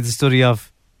meteorology the study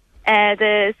of?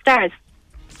 The stars.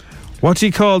 What do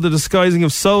you call the disguising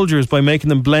of soldiers by making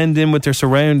them blend in with their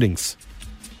surroundings?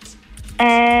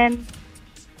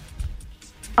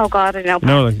 Oh God, I don't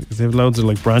know. You know, like, they have loads of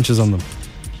like branches on them.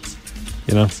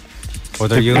 You know, or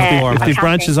their uniform. If they have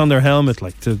branches on their helmet,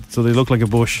 like so they look like a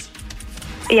bush.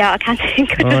 Yeah, I can't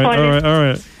think of All one.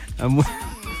 right.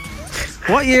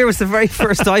 What year was the very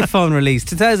first iPhone released?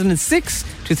 2006,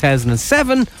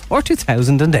 2007, or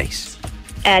 2008?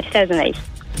 2008.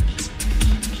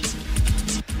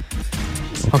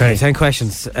 Okay, 10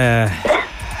 questions. Now,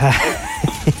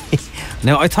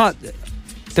 I thought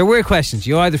they're weird questions.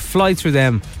 You either fly through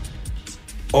them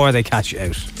or they catch you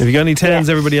out. If you got any 10s,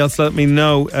 everybody else let me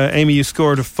know. Amy, you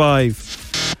scored a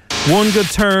 5. One good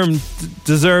term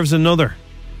deserves another.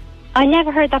 I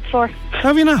never heard that before.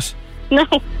 Have you not? No.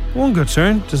 One good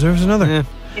turn deserves another.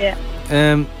 Yeah.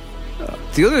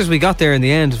 The others we got there in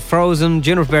the end. Frozen,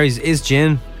 juniper berries is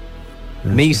gin.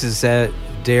 Meat is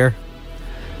deer.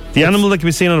 The animal that can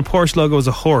be seen on a Porsche logo is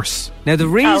a horse. Now the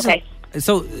reason...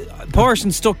 So, Porsche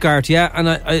in Stuttgart, yeah, and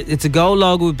it's a Go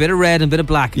logo with a bit of red and a bit of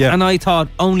black. Yeah. And I thought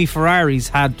only Ferraris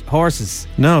had horses.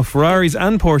 No, Ferraris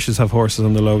and Porsches have horses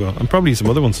on the logo, and probably some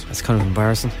other ones. That's kind of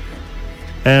embarrassing.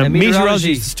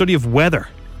 Meteorology is the study of weather.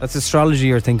 That's astrology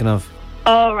you're thinking of.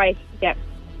 Oh, right, yeah.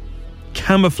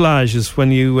 Camouflage is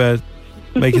when you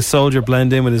make a soldier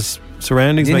blend in with his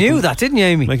surroundings. You knew that, didn't you,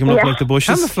 Amy? Make him look like the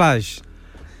bushes. Camouflage.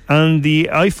 And the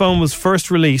iPhone was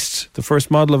first released, the first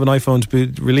model of an iPhone to be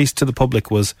released to the public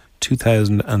was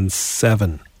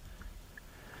 2007.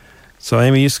 So,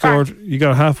 Amy, you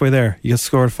got halfway there. You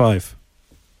scored 5.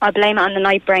 I blame it on the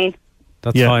night brain.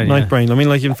 That's fine. Night brain. I mean,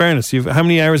 like, in fairness, how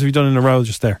many hours have you done in a row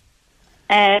just there?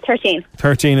 13.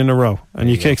 13 in a row. And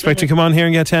you can expect to come on here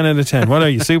and get 10 out of 10. What are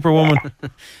you, Superwoman?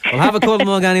 Well, have a cuddle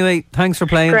mug anyway. Thanks for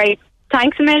playing. Great.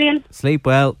 Thanks a million. Sleep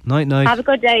well. Night. Have a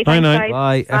good day. Night.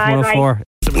 Bye. F104.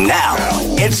 Now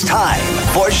it's time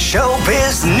for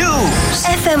Showbiz News.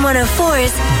 FM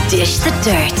 104's Dish the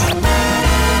Dirt.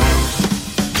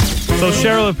 So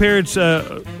Cheryl appeared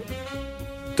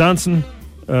dancing,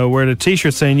 wearing a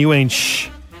t-shirt saying "You ain't shh."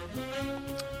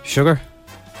 Sugar?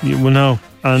 Well, no.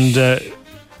 And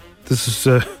this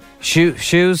is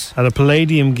shoes at a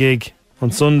Palladium gig on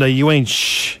Sunday. You ain't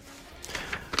shh.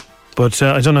 But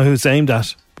I don't know who it's aimed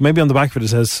at. Maybe on the back of it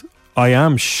says, "I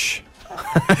am shh."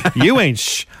 You ain't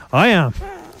shh. I am.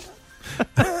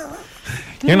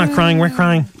 You're not crying, we're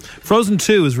crying. Frozen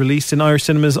 2 is released in Irish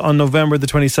cinemas on November the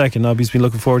 22nd. Nobby's been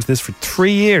looking forward to this for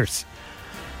 3 years.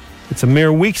 It's a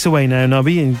mere weeks away now,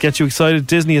 Nobby, and get you excited.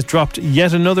 Disney has dropped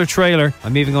yet another trailer.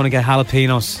 I'm even going to get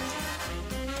jalapenos.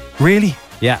 Really?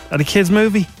 Yeah. At a kids'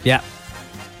 movie? Yeah.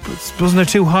 Wasn't it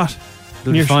too hot?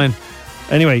 It'll be fine.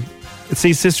 Anyway, it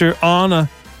sees sister Anna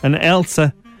and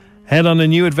Elsa head on a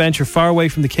new adventure far away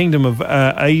from the kingdom of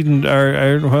Arendelle,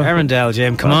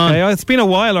 Jim. Come on. It's been a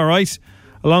while, all right.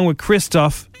 Along with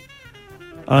Christoph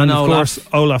and, of course,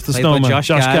 Olaf the snowman. Josh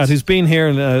Gad, who's been here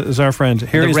as our friend.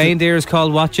 Here the reindeer is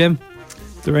called what, Jim?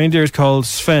 The reindeer is called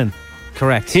Sven.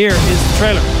 Correct. Here is the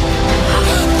trailer.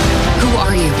 Who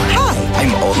are you? Hi,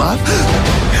 I'm Olaf.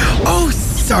 Oh,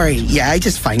 sorry. Yeah, I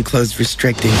just find clothes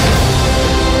restricting.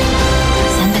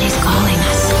 Somebody's calling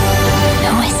us.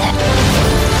 Who is it?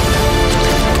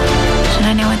 Should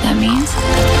I know what that means?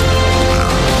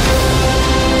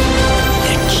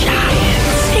 The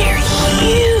giants, they're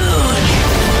huge.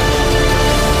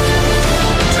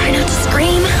 Try not to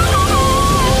scream.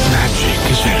 Magic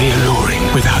is very alluring.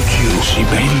 Without you, she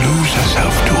may lose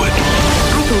herself to it.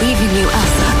 I believe in you,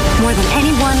 Elsa, more than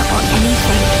anyone or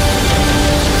anything.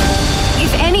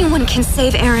 If anyone can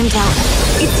save Arendelle,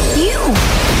 it's you.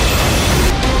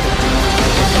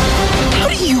 How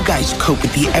do you guys cope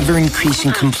with the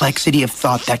ever-increasing complexity of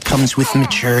thought that comes with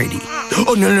maturity?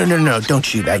 Oh, no, don't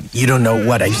shoot. You don't know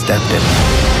what I stepped in.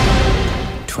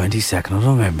 22nd of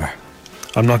November.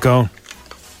 I'm not going.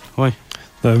 Why?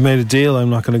 I've made a deal. I'm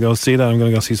not going to go see that. I'm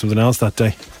going to go see something else that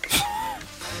day.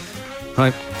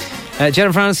 Right.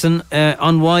 Jennifer Aniston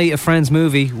on why a Friends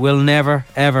movie will never,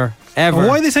 ever... Why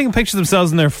are they taking pictures of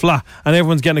themselves in their flat and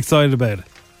everyone's getting excited about it?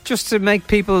 Just to make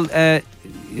people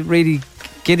really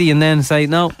giddy and then say,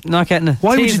 no, not getting it.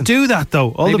 Why would you do that,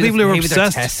 though? All the people who are obsessed.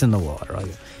 Maybe they're testing the water.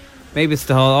 Right? Maybe it's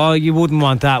the whole, you wouldn't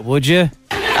want that, would you?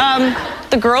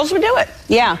 The girls would do it,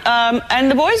 yeah. And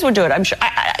the boys would do it, I'm sure.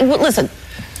 Listen,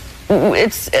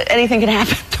 anything can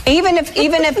happen. Even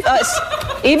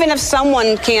if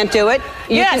someone can't do it,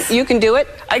 you can do it.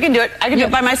 I can do it. I can do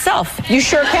it by myself. You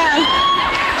sure can.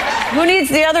 Who needs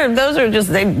the other? Those are just,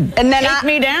 they take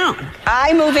me down.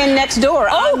 I move in next door.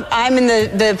 Oh. I'm in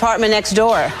the apartment next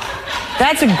door.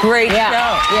 That's a great show.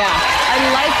 Yeah. I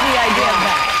like the idea of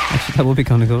that. Actually, that would be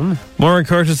kind of cool, wouldn't it? Maureen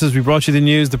Curtis says, we brought you the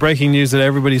news, the breaking news that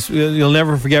you'll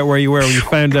never forget where you were when you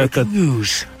found out that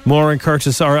Maureen and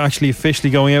Curtis are actually officially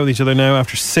going out with each other now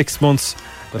after 6 months.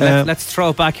 But let's throw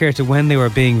it back here to when they were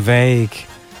being vague.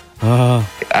 I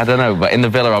don't know, but in the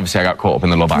villa, obviously, I got caught up in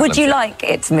the Love Island. Would you like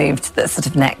it to move to the sort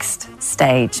of next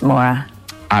stage, Maura?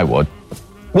 I would.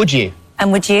 Would you?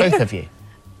 And would you? Both of you?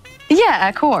 Yeah,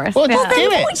 of course. Well, just do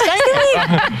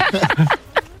it.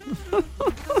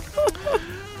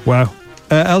 Wow.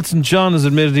 Elton John has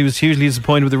admitted he was hugely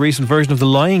disappointed with the recent version of The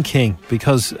Lion King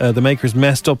because the makers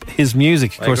messed up his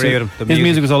music. Of course, I agree with him. His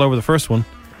music was all over the first one.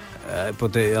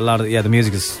 But the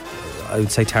music is, I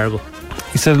would say, terrible.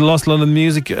 He said it lost a lot of the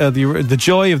music, the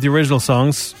joy of the original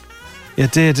songs.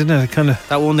 It did, didn't it? Kind of.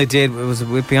 That one they did, it was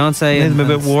with Beyonce. Made them a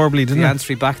bit warbly, didn't it? The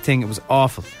Answer Back thing, it was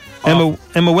awful.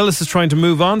 Emma Willis is trying to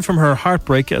move on from her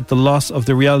heartbreak at the loss of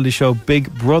the reality show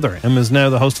Big Brother. Emma is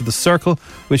now the host of The Circle,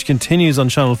 which continues on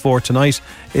Channel 4 tonight.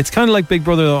 It's kind of like Big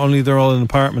Brother, only they're all in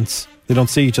apartments. They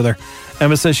don't see each other.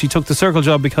 Emma says she took The Circle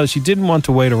job because she didn't want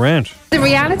to wait around. The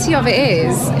reality of it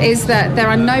is that there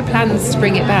are no plans to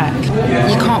bring it back.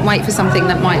 You can't wait for something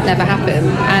that might never happen.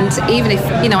 And even if,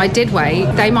 I did wait,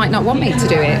 they might not want me to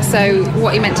do it. So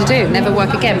what are you meant to do? Never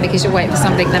work again because you're waiting for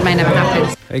something that may never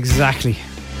happen. Exactly.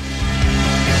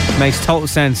 Makes total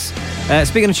sense.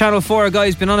 Speaking of Channel 4, a guy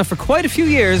who's been on it for quite a few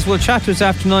years. We'll chat to us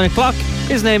after 9 o'clock.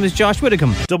 His name is Josh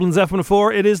Widdicombe. Dublin's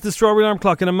F104, it is the Strawberry Alarm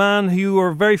Clock, and a man who you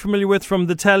are very familiar with from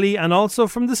the telly and also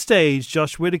from the stage,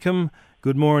 Josh Widdicombe.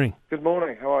 Good morning. Good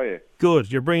morning, how are you?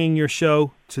 Good. You're bringing your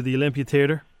show to the Olympia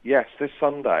Theatre? Yes, this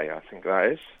Sunday, I think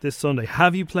that is. This Sunday.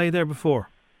 Have you played there before?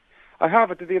 I have.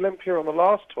 I did the Olympia on the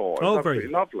last tour. It was very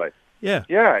lovely. Yeah.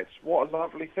 Yeah, what a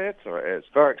lovely theatre it is.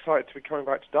 Very excited to be coming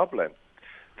back to Dublin.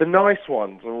 The nice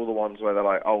ones are all the ones where they're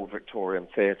like old Victorian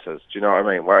theatres, do you know what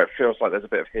I mean? Where it feels like there's a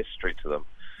bit of history to them.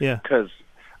 Yeah. Because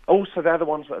also they're the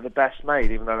ones that are the best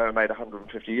made, even though they were made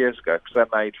 150 years ago, because they're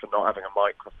made for not having a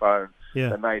microphone. Yeah.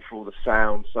 They're made for all the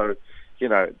sound. So,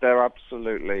 they're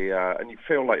absolutely... and you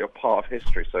feel like you're part of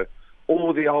history. So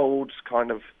all the old kind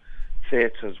of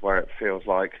theatres where it feels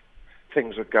like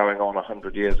things were going on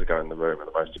 100 years ago in the room are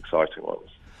the most exciting ones.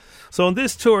 So on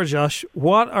this tour, Josh,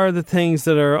 what are the things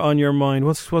that are on your mind?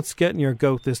 What's getting your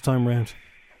goat this time round?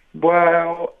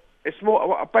 Well, it's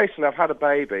more... Basically, I've had a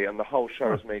baby, and the whole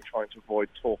show is me trying to avoid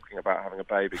talking about having a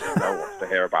baby because no one wants to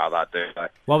hear about that, do they?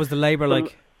 What was the labour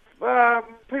like?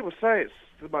 People say it's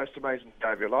the most amazing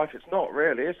day of your life. It's not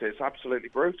really, is it? It's absolutely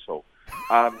brutal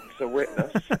to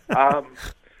witness.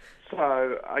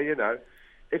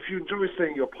 If you enjoy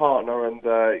seeing your partner and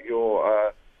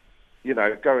you're...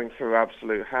 going through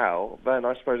absolute hell, then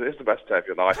I suppose it is the best day of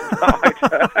your life.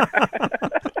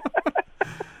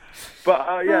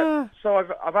 But so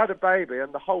I've had a baby,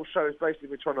 and the whole show is basically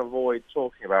me trying to avoid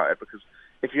talking about it, because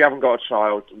if you haven't got a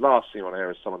child, the last thing you want to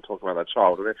hear is someone talking about their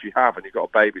child, and if you have and you've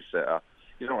got a babysitter,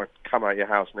 you don't want to come out of your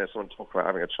house and hear someone talking about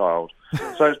having a child.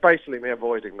 So it's basically me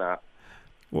avoiding that.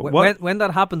 When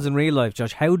that happens in real life,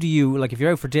 Josh, how do you, like if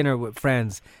you're out for dinner with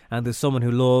friends and there's someone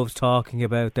who loves talking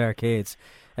about their kids,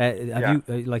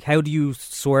 how do you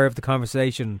swerve the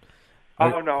conversation?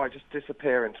 Oh no, I just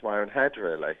disappear into my own head,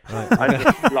 really. Right. I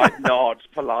just nod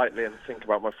politely and think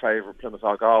about my favourite Plymouth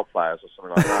Argyle players or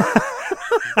something like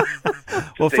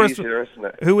that. Well, first, easier, isn't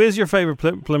it? Who is your favourite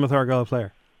Plymouth Argyle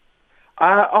player?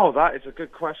 That is a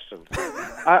good question.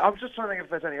 I'm just trying to think if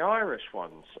there's any Irish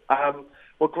ones.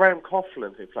 Well, Graham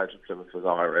Coughlin, who played for Plymouth, was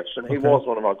Irish, and he was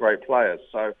one of our great players,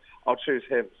 so I'll choose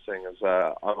him to sing as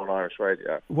I'm on Irish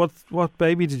radio. What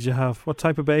baby did you have? What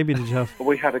type of baby did you have?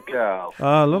 We had a girl.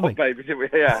 Oh, lovely. What baby did we?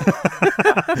 Yeah.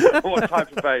 What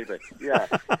type of baby? Yeah.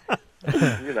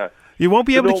 You won't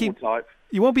be able to keep. Type.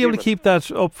 You won't be able to keep that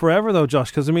up forever, though,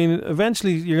 Josh. Because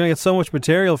eventually you're going to get so much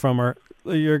material from her.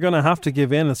 You're going to have to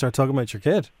give in and start talking about your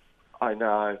kid. I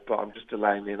know, but I'm just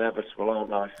delaying the inevitable,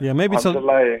 aren't I? Yeah, maybe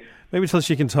till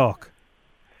she can talk.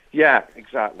 Yeah,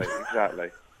 exactly.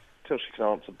 Till she can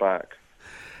answer back.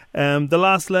 The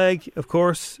last leg, of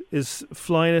course, is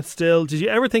Flying It Still. Did you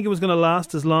ever think it was going to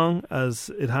last as long as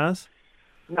it has?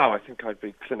 No, I think I'd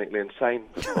be clinically insane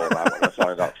before that when I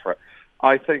signed up for it.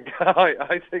 I think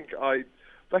I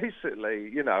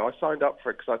basically, I signed up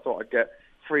for it because I thought I'd get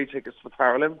free tickets to the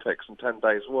Paralympics and 10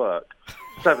 days work.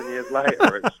 7 years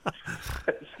later,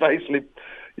 it's basically,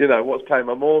 what's paying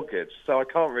my mortgage. So I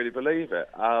can't really believe it.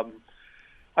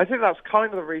 I think that's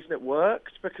kind of the reason it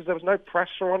worked, because there was no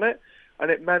pressure on it, and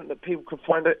it meant that people could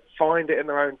find it in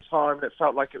their own time, and it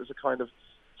felt like it was a kind of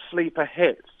sleeper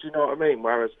hit. Do you know what I mean?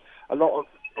 Whereas a lot of...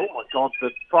 Oh, my God,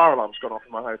 the fire alarm's gone off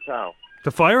in my hotel.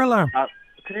 The fire alarm?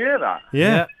 Can you hear that?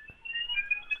 Yeah.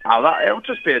 it'll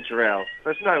just be a drill.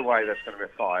 There's no way there's going to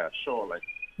be a fire, surely.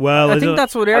 Well, I think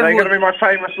that's what Are they everyone. going to be my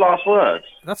famous last words?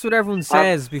 That's what everyone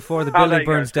says before the building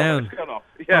burns down. It's gone off.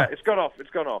 Yeah, it's gone off.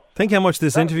 It's gone off. Think how much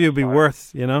this interview would be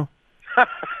worth, you know?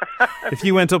 If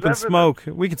you went up in smoke,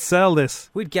 we could sell this.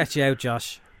 We'd get you out,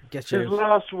 Josh. Get you His out.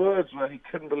 last words were he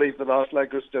couldn't believe the last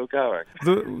leg was still going.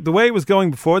 The way it was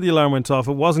going before the alarm went off,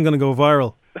 it wasn't going to go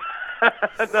viral.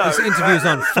 No, This interview's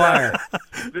on fire.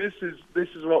 This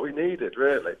is what we needed,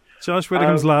 really. Josh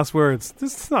Whittaker's last words.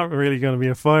 This is not really going to be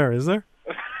a fire, is there?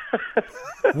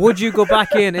 Would you go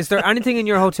back in? Is there anything in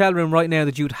your hotel room right now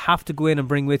that you'd have to go in and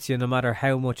bring with you no matter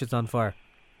how much it's on fire?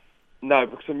 No,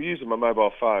 because I'm using my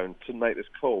mobile phone to make this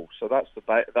call, so that's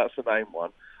the main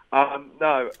one.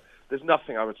 No, there's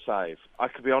nothing I would save. I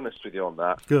could be honest with you on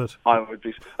that. Good. I would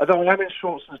be. Although I'm in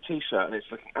shorts and a t-shirt, and it's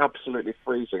looking absolutely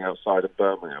freezing outside of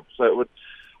Birmingham, so it would.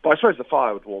 But I suppose the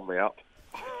fire would warm me up.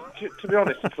 To be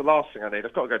honest, it's the last thing I need.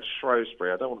 I've got to go to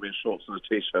Shrewsbury. I don't want to be in shorts and a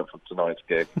t-shirt for tonight's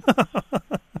gig.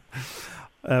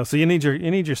 So you need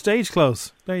your stage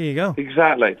clothes. There you go.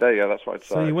 Exactly. There you go. That's what I'd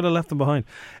say. So you would have left them behind.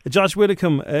 Josh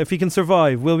Widdicombe, if he can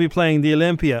survive, will be playing the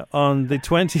Olympia on the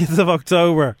 20th of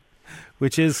October,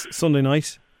 which is Sunday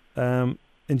night.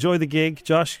 Enjoy the gig,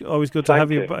 Josh. Always good to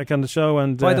have you back on the show.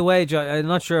 And by the way, I'm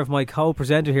not sure if my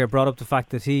co-presenter here brought up the fact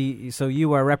that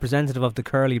you are representative of the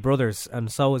Curly brothers,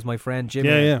 and so is my friend Jimmy.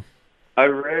 Yeah. Oh,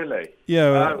 really?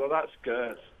 Yeah. Well, that's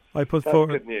good. I put that's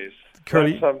forward good news.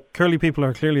 Curly people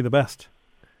are clearly the best.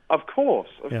 Of course,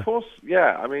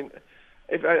 yeah. I mean,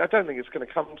 I don't think it's going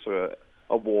to come to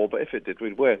a war, but if it did,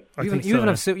 we'd win. You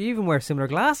even wear similar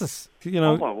glasses. You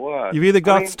know, oh my word! You've either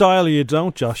got style or you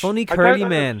don't, Josh. Funny curly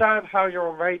man. I don't understand how you're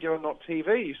on radio and not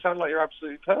TV. You sound like you're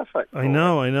absolutely perfect. I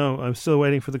know. I'm still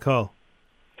waiting for the call.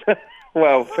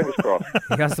 Well, fingers crossed.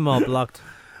 He has them all blocked.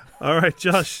 All right,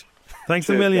 Josh. Thanks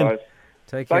a million. Guys.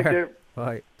 Take care. Thank you.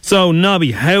 Bye. So,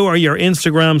 Nobby, how are your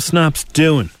Instagram snaps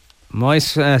doing? My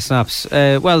snaps,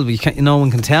 well, no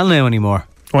one can tell now anymore.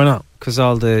 Why not? Because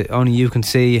only you can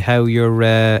see how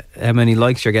how many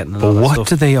likes you're getting. And But what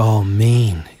do they all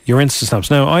mean? Your Insta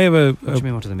snaps. Now, I have What do you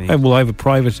mean? What do they mean? I have a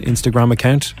private Instagram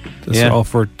account. That's all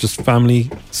for just family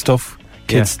stuff,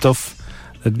 kids stuff.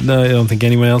 That I don't think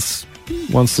anyone else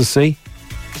wants to see.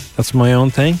 That's my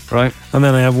own thing, right? And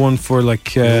then I have one for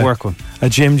like work one, a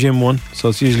gym one. So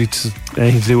it's usually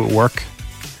anything to do with work.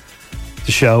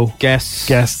 The show,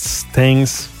 guests,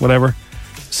 things, whatever.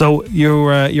 So your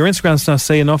Instagram snaps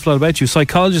say an awful lot about you.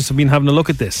 Psychologists have been having a look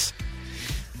at this.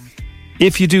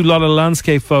 If you do a lot of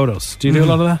landscape photos, do you do a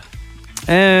lot of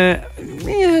that?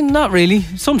 Yeah, not really.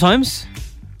 Sometimes.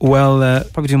 Well,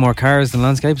 probably do more cars than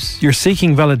landscapes. You're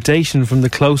seeking validation from the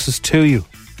closest to you.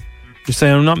 You're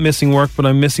saying, I'm not missing work, but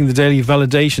I'm missing the daily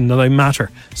validation that I matter.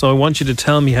 So I want you to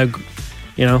tell me how,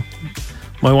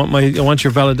 I want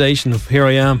your validation of here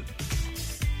I am.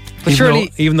 But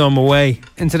even though I'm away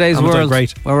in today's world, where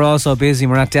we're all so busy,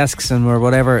 we're at desks and we're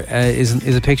whatever,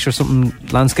 is a picture of something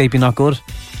landscapey not good?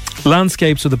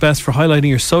 Landscapes are the best for highlighting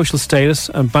your social status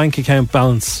and bank account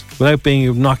balance without being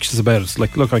obnoxious about it.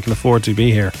 Like, look, I can afford to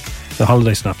be here. The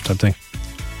holiday snap type thing.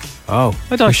 Oh,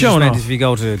 I thought you meant if you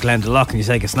go to Glendalough and you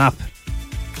take a snap.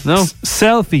 No?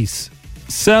 Selfies.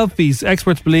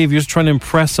 Experts believe you're just trying to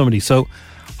impress somebody. So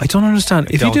I don't understand.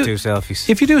 If you do selfies.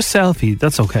 If you do a selfie,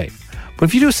 that's okay. But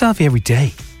if you do a selfie every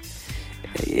day,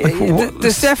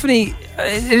 there's definitely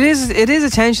it is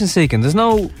attention seeking. There's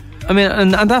no, I mean,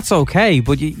 and that's okay.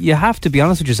 But you have to be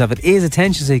honest with yourself. It is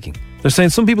attention seeking. They're saying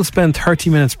some people spend 30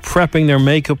 minutes prepping their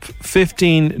makeup,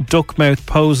 15 duck mouth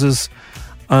poses,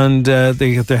 and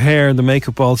they get their hair and the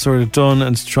makeup all sort of done,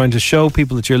 and trying to show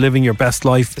people that you're living your best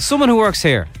life. Someone who works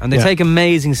here and they take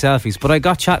amazing selfies. But I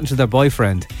got chatting to their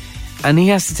boyfriend, and he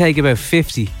has to take about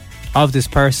 50. Of this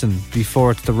person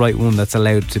before it's the right one that's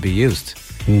allowed to be used.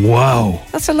 Wow.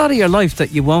 That's a lot of your life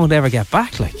that you won't ever get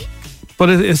back, like. But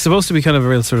it's supposed to be kind of a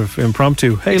real sort of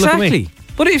impromptu. Hey, exactly. Look at me.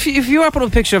 But if you are putting a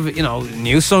picture of,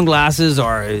 new sunglasses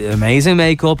or amazing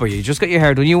makeup, or you just got your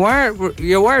hair done, you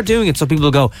are doing it so people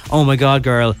will go, oh my God,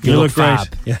 girl, you look fab.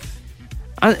 Great. Yeah.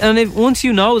 And once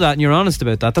you know that and you're honest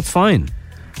about that, that's fine.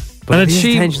 But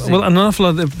an awful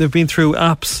lot they've been through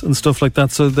apps and stuff like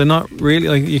that, so they're not really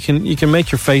like you can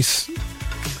make your face.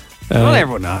 Not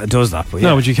everyone does that, but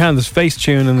no, but you can. There's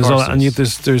Facetune and there's all that, and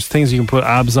there's things you can put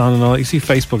abs on and all. You see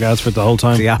Facebook ads for it the whole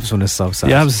time. The abs one is so sad.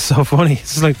 The abs is so funny.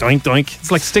 It's just like doink doink.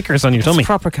 It's like stickers on your tummy. It's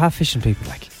proper catfishing people,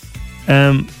 like.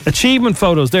 Achievement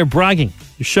photos. They're bragging.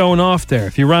 You're showing off there.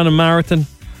 If you ran a marathon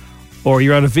or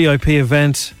you're at a VIP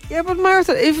event. Yeah, but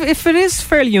marathon, if it is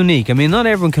fairly unique, I mean, not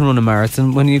everyone can run a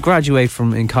marathon. When you graduate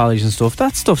from in college and stuff,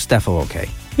 that stuff's defo okay.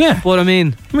 Yeah. But I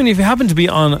mean, if you happen to be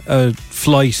on a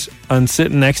flight and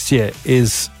sitting next to you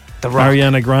is The Rock.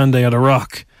 Ariana Grande or The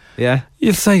Rock, yeah,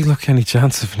 you'll say, look, any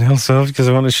chance of Neil Self because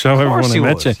I want to show everyone I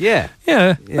met you. Yeah.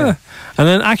 Yeah. And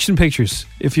then action pictures.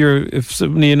 If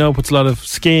somebody you know puts a lot of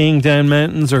skiing down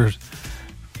mountains or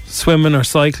swimming or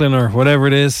cycling or whatever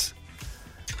it is,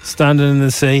 standing in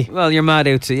the sea. Well, you're mad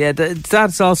out to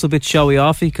that's also a bit showy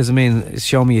offy because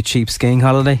show me a cheap skiing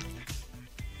holiday.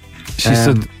 She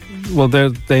said, well,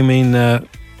 they mean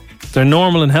they're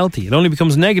normal and healthy. It only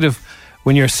becomes negative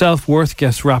when your self-worth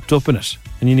gets wrapped up in it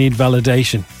and you need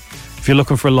validation. If you're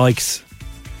looking for likes,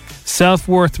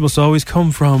 self-worth must always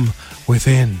come from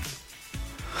within.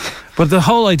 But the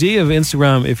whole idea of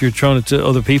Instagram, if you're throwing it to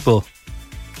other people,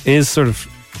 is sort of,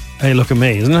 hey, look at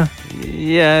me, isn't it?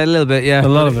 Yeah, a little bit, yeah. A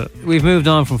lot of it. We've moved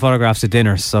on from photographs to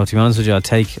dinners, so to be honest with you, I'll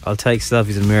take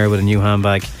selfies in the mirror with a new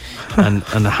handbag and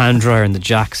the hand dryer and the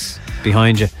jacks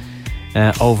behind you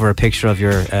over a picture of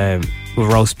your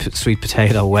roast sweet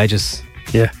potato wedges.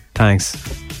 Yeah. Thanks.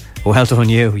 Well done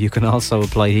you. You can also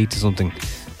apply heat to something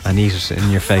and eat it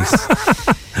in your face.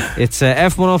 It's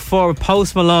F104 with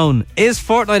Post Malone. Is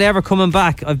Fortnite ever coming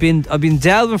back? I've been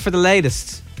delving for the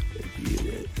latest.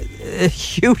 A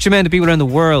huge amount of people around the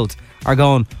world are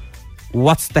going,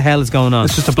 what the hell is going on?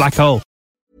 It's just a black hole.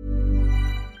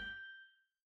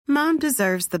 Mom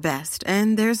deserves the best,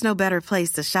 and there's no better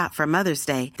place to shop for Mother's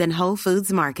Day than Whole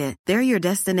Foods Market. They're your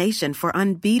destination for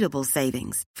unbeatable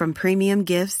savings, from premium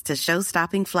gifts to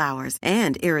show-stopping flowers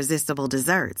and irresistible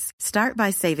desserts. Start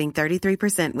by saving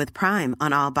 33% with Prime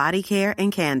on all body care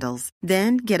and candles.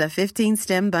 Then get a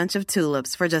 15-stem bunch of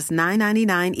tulips for just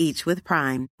 $9.99 each with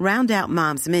Prime. Round out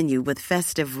Mom's menu with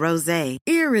festive rosé,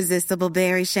 irresistible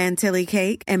berry chantilly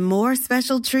cake, and more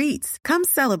special treats. Come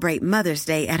celebrate Mother's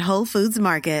Day at Whole Foods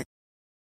Market.